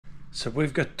So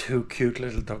we've got two cute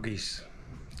little doggies.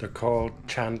 They're called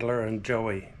Chandler and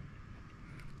Joey.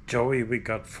 Joey we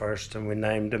got first, and we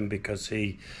named him because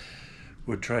he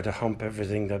would try to hump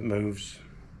everything that moves.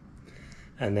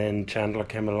 And then Chandler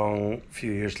came along a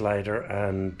few years later,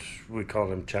 and we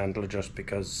called him Chandler just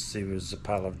because he was a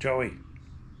pal of Joey.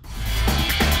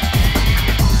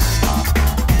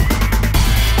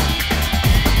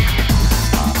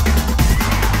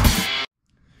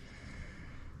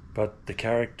 But the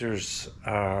characters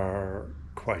are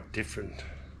quite different.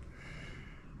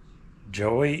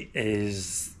 Joey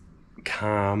is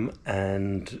calm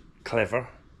and clever,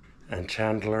 and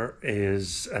Chandler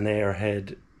is an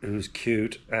airhead who's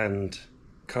cute and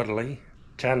cuddly.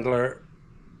 Chandler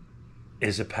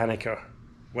is a panicker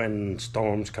when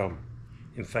storms come.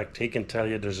 In fact, he can tell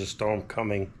you there's a storm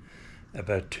coming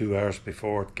about 2 hours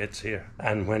before it gets here.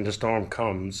 And when the storm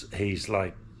comes, he's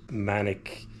like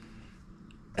manic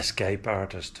escape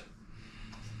artist.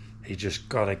 He just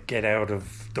gotta get out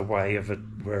of the way of it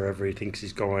wherever he thinks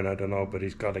he's going, I don't know, but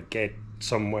he's gotta get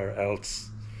somewhere else.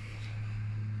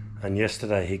 And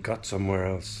yesterday he got somewhere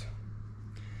else.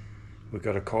 We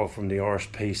got a call from the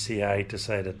RSPCA to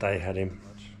say that they had him.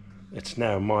 It's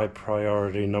now my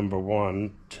priority number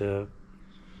one to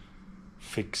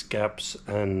fix gaps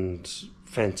and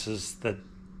fences that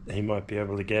he might be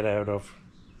able to get out of.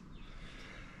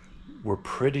 We're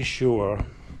pretty sure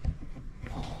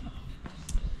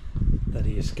that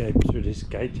he escaped through this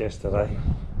gate yesterday.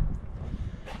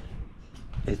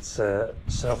 It's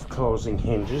self-closing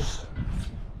hinges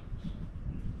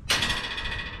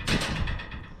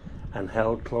and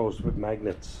held closed with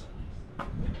magnets,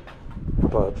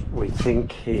 but we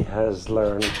think he has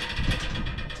learned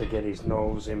to get his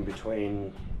nose in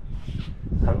between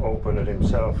and open it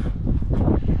himself.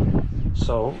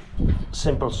 So,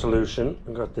 simple solution.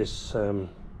 I've got this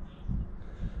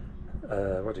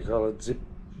what do you call it,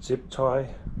 zip tie.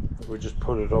 We just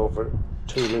put it over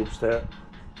 2 loops there.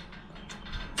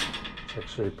 It's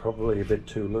actually probably a bit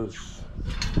too loose,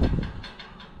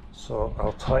 so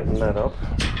I'll tighten that up.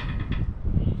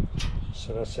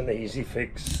 So that's an easy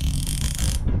fix.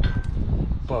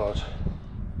 But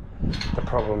the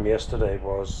problem yesterday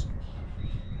was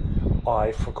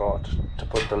I forgot to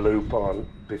put the loop on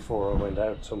before I went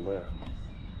out somewhere.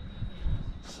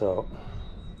 So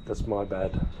that's my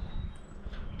bad.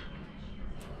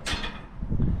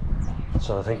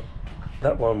 So I think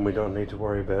that one we don't need to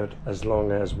worry about as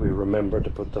long as we remember to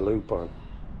put the loop on.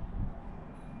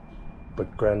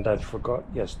 But Grandad forgot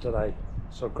yesterday,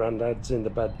 so Grandad's in the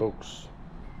bad books.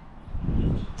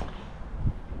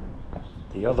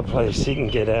 The other place he can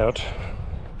get out,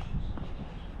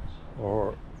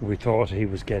 or we thought he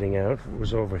was getting out,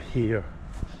 was over here.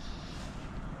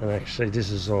 And actually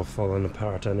this is all falling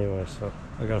apart anyway, so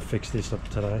I gotta fix this up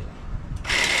today.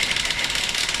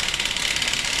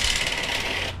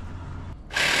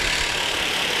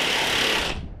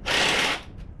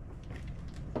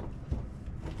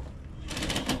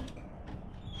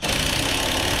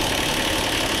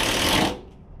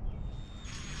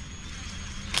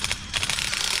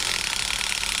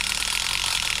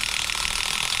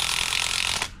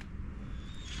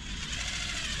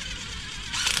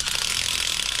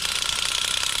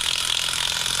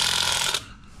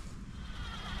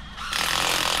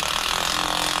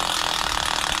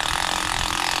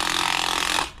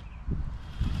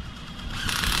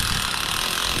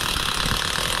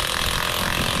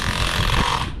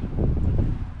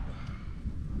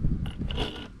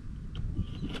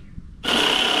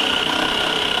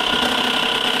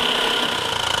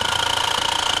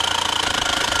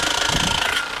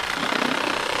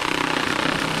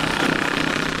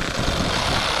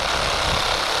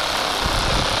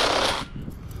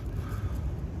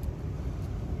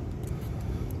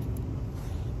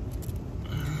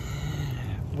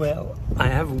 Well, I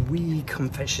have a wee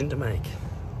confession to make.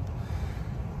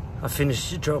 I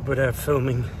finished the job without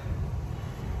filming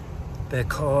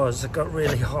because it got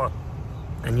really hot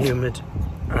and humid,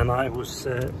 and I was,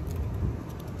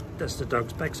 that's the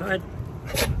dog's backside,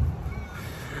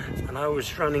 and I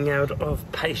was running out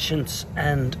of patience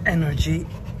and energy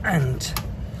and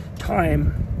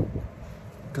time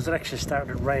because it actually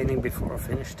started raining before I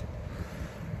finished.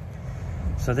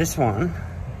 So this one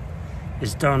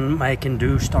is done make and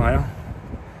do style,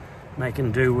 make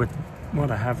and do with what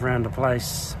I have around the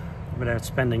place without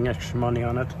spending extra money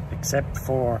on it, except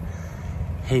for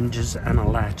hinges and a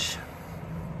latch.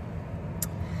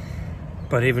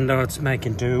 But even though it's make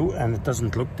and do and it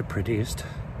doesn't look the prettiest,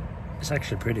 it's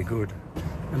actually pretty good.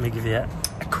 Let me give you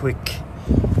a quick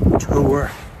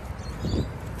tour.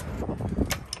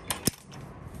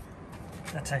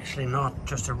 That's it's actually not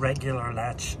just a regular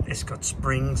latch, it's got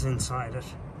springs inside it,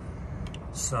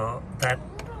 so that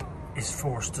is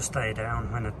forced to stay down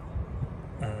when it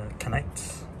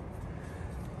connects.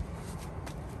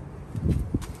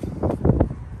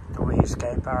 The wee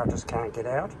escape artist can't get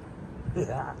out.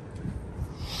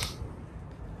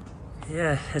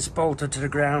 Yeah, it's bolted to the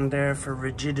ground there for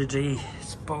rigidity.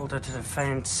 It's bolted to the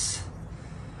fence.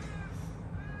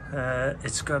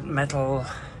 It's got metal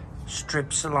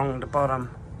strips along the bottom.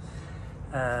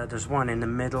 There's one in the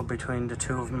middle between the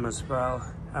two of them as well,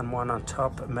 and one on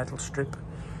top, a metal strip.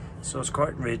 So it's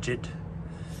quite rigid,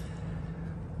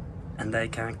 and they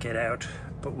can't get out.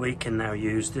 But we can now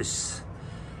use this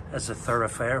as a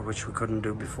thoroughfare, which we couldn't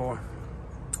do before.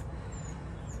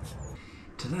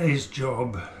 Today's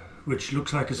job, which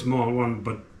looks like a small one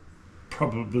but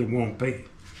probably won't be,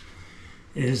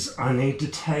 is I need to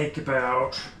take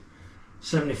about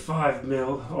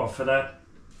 75mm off of that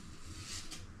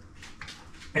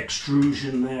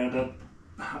extrusion there,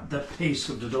 that piece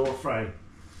of the door frame.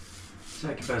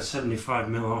 Take about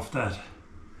 75mm off that.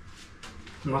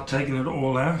 I'm not taking it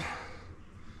all out.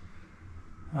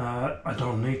 I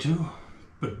don't need to,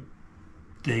 but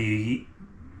the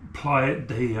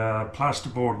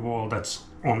plasterboard wall that's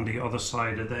on the other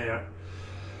side of there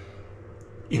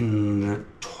in the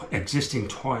existing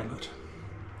toilet,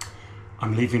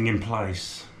 I'm leaving in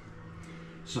place.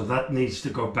 So that needs to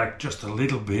go back just a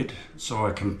little bit so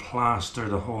I can plaster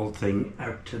the whole thing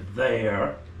out to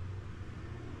there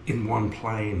in one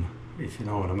plane, if you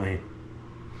know what I mean.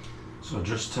 So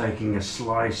just taking a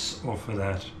slice off of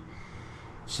that,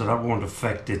 so that won't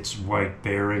affect its weight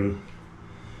bearing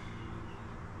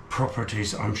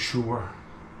properties, I'm sure.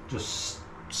 Just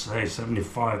say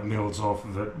 75mm off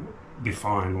of it, be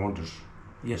fine, won't it?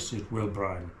 Yes, it will,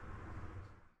 Brian.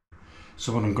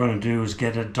 So what I'm going to do is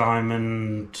get a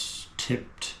diamond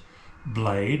tipped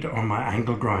blade on my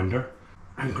angle grinder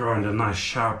and grind a nice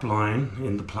sharp line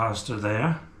in the plaster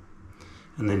there,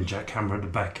 and then jackhammer the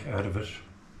back out of it.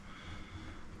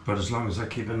 But as long as I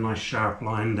keep a nice sharp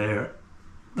line there,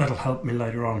 that'll help me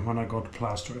later on when I go to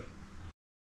plaster it.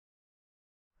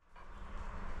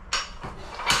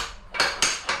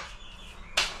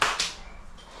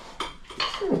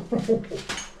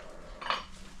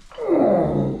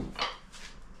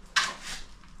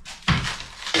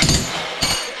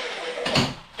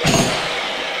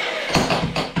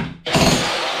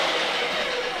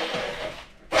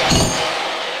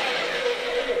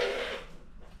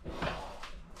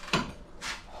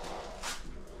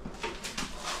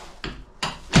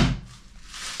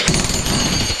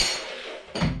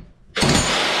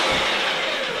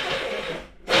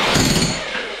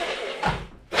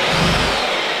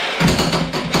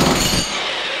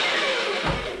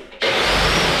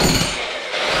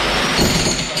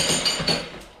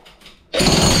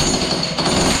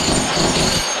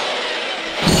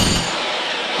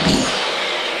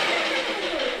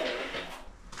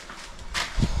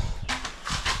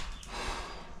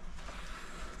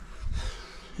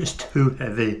 It's too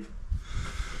heavy.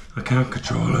 I can't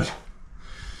control it.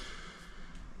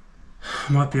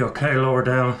 Might be okay lower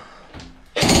down.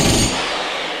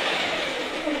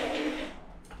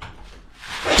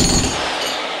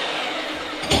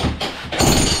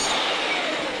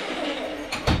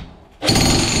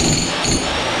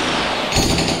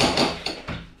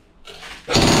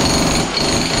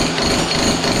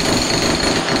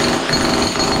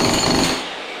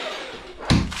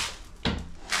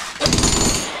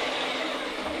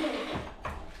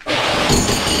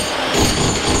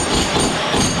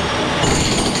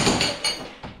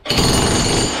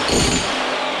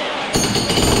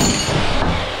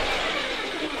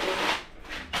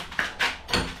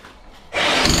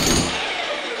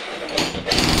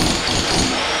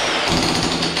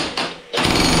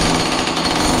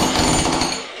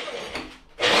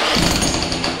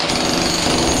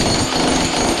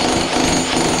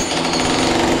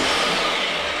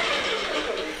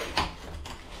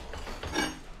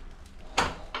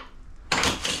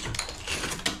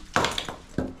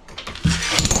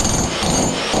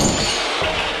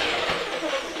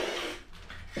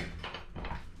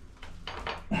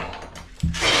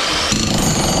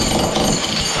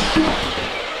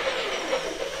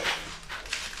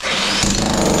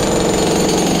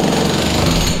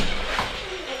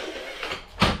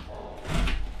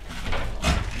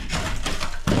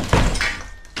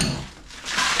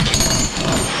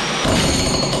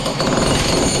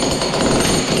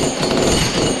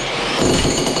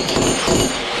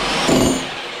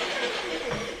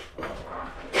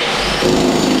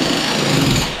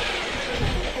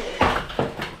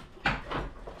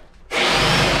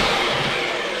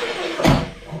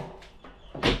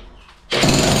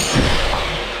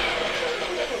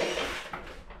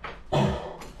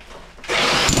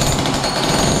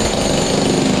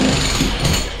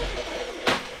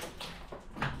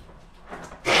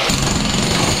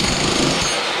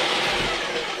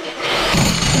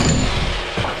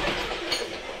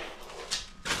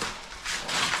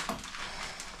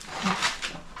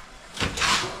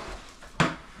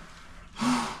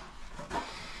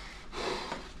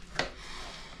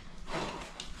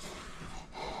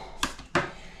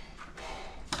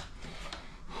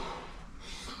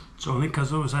 It's only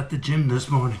because I was at the gym this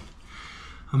morning.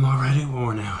 I'm already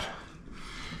worn out.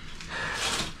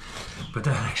 But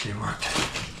that actually worked.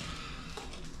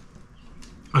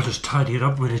 I'll just tidy it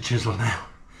up with a chisel now.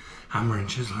 Hammer and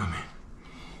chisel, I mean.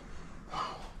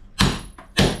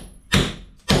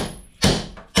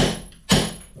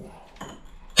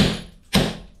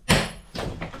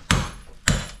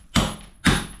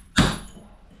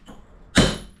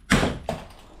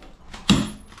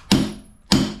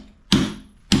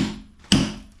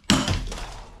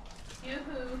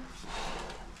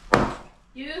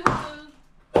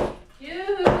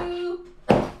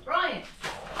 Brian!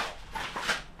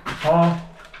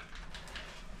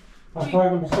 I'm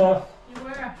finding myself. You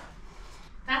were.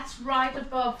 That's right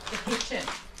above the kitchen.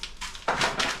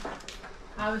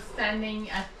 I was standing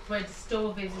at where the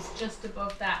stove is. It's just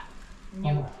above that.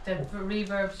 And the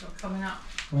reverbs were coming up.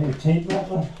 Were your teeth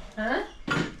rattling? Huh?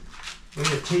 Were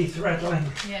your teeth rattling?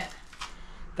 Yeah.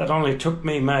 That only took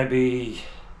me maybe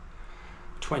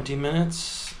 20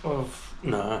 minutes of,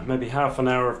 no, maybe half an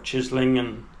hour of chiseling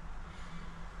and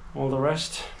all the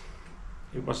rest.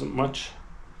 It wasn't much.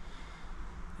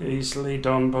 Easily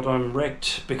done, but I'm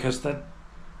wrecked because that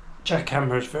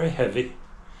jackhammer is very heavy.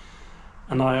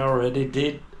 And I already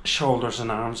did shoulders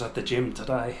and arms at the gym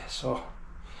today, so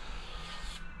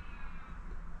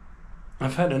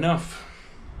I've had enough.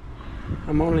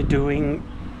 I'm only doing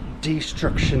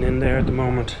destruction in there at the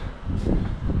moment.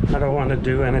 I don't want to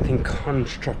do anything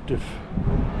constructive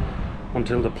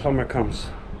until the plumber comes,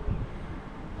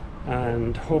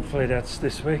 and hopefully that's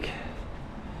this week.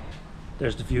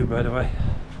 There's the view, by the way.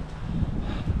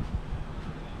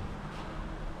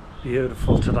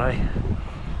 Beautiful today.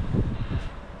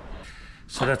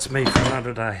 So that's me for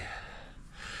another day.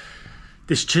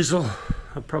 This chisel,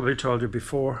 I've probably told you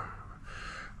before,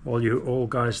 all you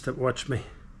old guys that watch me,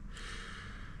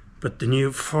 but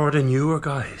for the newer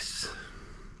guys,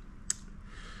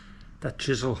 that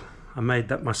chisel, I made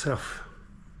that myself.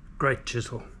 Great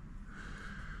chisel.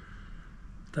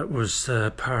 That was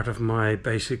part of my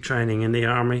basic training in the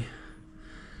army.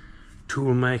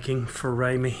 Tool making for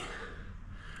RAME,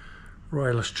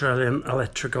 Royal Australian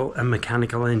Electrical and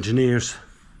Mechanical Engineers.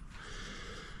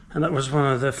 And that was one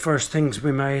of the first things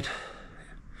we made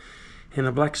in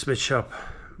a blacksmith shop,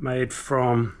 made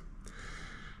from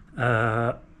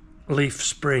leaf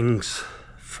springs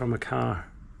from a car.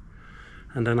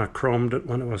 And then I chromed it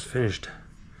when it was finished.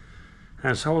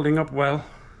 And it's holding up well.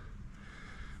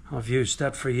 I've used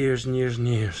that for years and years and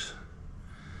years.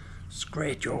 It's a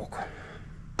great yoke.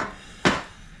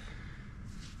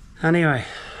 Anyway,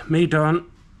 me done.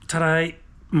 Today,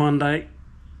 Monday,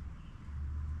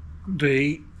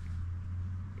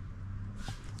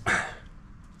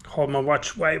 hold my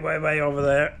watch way over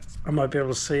there. I might be able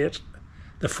to see it.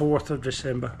 The 4th of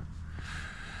December.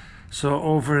 So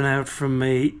over and out from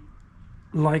me.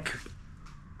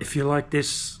 If you like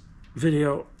this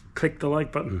video, click the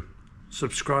like button.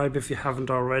 Subscribe if you haven't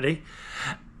already,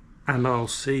 and I'll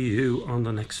see you on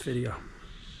the next video.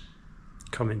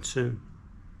 Coming soon.